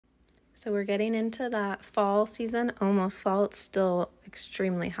So we're getting into that fall season, almost fall. It's still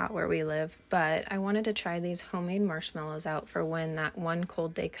extremely hot where we live, but I wanted to try these homemade marshmallows out for when that one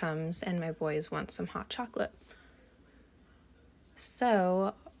cold day comes and my boys want some hot chocolate.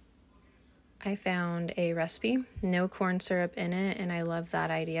 So I found a recipe, no corn syrup in it, and I love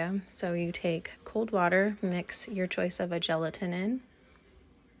that idea. So you take cold water, mix your choice of a gelatin in.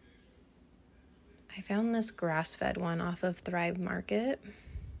 I found this grass-fed one off of Thrive Market.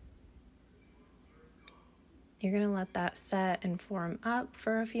 You're going to let that set and form up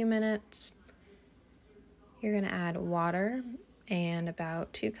for a few minutes. You're going to add water and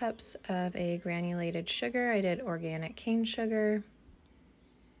about 2 cups of a granulated sugar. I did organic cane sugar.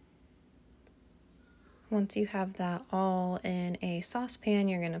 Once you have that all in a saucepan,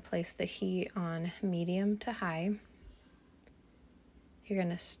 you're going to place the heat on medium to high. You're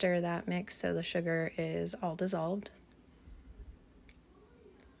going to stir that mix so the sugar is all dissolved.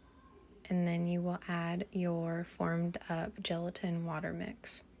 And then you will add your formed up gelatin water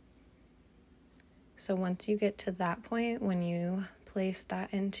mix. So once you get to that point, when you place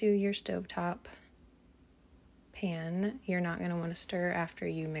that into your stovetop pan, you're not going to want to stir after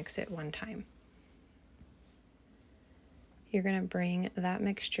you mix it one time. You're going to bring that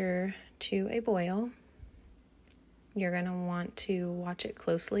mixture to a boil. You're going to want to watch it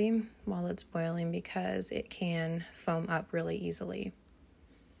closely while it's boiling because it can foam up really easily.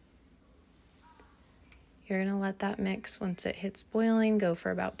 You're going to let that mix, once it hits boiling, go for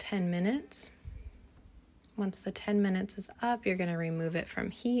about 10 minutes. Once the 10 minutes is up, you're going to remove it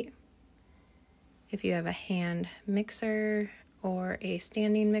from heat. If you have a hand mixer or a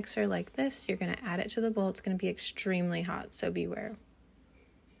standing mixer like this, you're going to add it to the bowl. It's going to be extremely hot, so beware.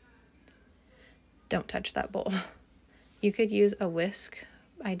 Don't touch that bowl. You could use a whisk.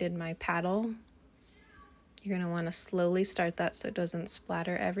 I did my paddle. You're going to want to slowly start that so it doesn't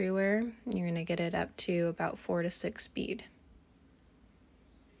splatter everywhere. You're going to get it up to about 4 to 6 speed.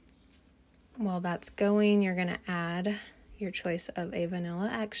 While that's going, you're going to add your choice of a vanilla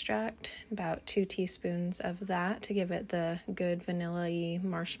extract, about 2 teaspoons of that to give it the good vanilla-y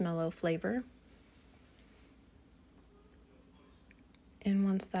marshmallow flavor. And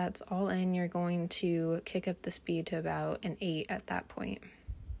once that's all in, you're going to kick up the speed to about an 8 at that point.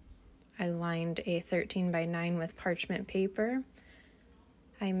 I lined a 13 by 9 with parchment paper.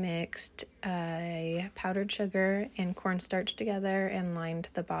 I mixed a powdered sugar and cornstarch together and lined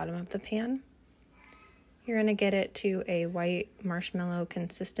the bottom of the pan. You're going to get it to a white marshmallow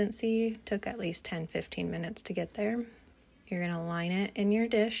consistency. Took at least 10-15 minutes to get there. You're going to line it in your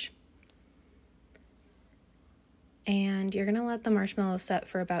dish. And you're going to let the marshmallow set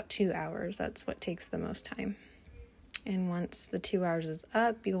for about 2 hours. That's what takes the most time. And once the 2 hours is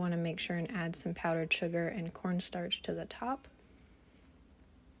up, you want to make sure and add some powdered sugar and cornstarch to the top.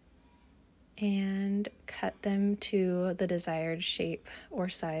 And cut them to the desired shape or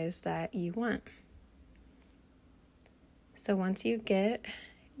size that you want. So once you get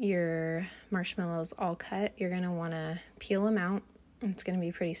your marshmallows all cut, you're going to want to peel them out. It's going to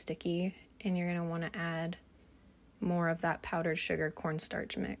be pretty sticky, and you're going to want to add more of that powdered sugar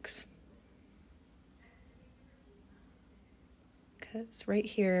cornstarch mix. Because right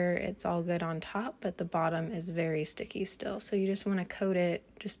here it's all good on top, but the bottom is very sticky still. So you just want to coat it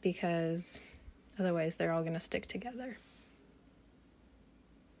just because otherwise they're all going to stick together.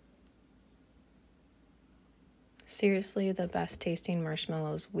 Seriously, the best tasting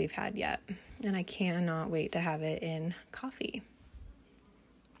marshmallows we've had yet. And I cannot wait to have it in coffee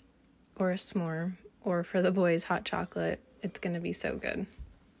or a s'more or for the boys hot chocolate. It's going to be so good.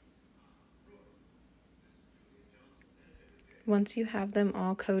 Once you have them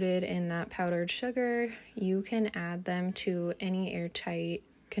all coated in that powdered sugar, you can add them to any airtight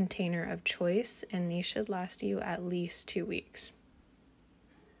container of choice, and these should last you at least 2 weeks.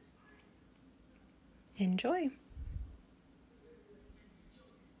 Enjoy!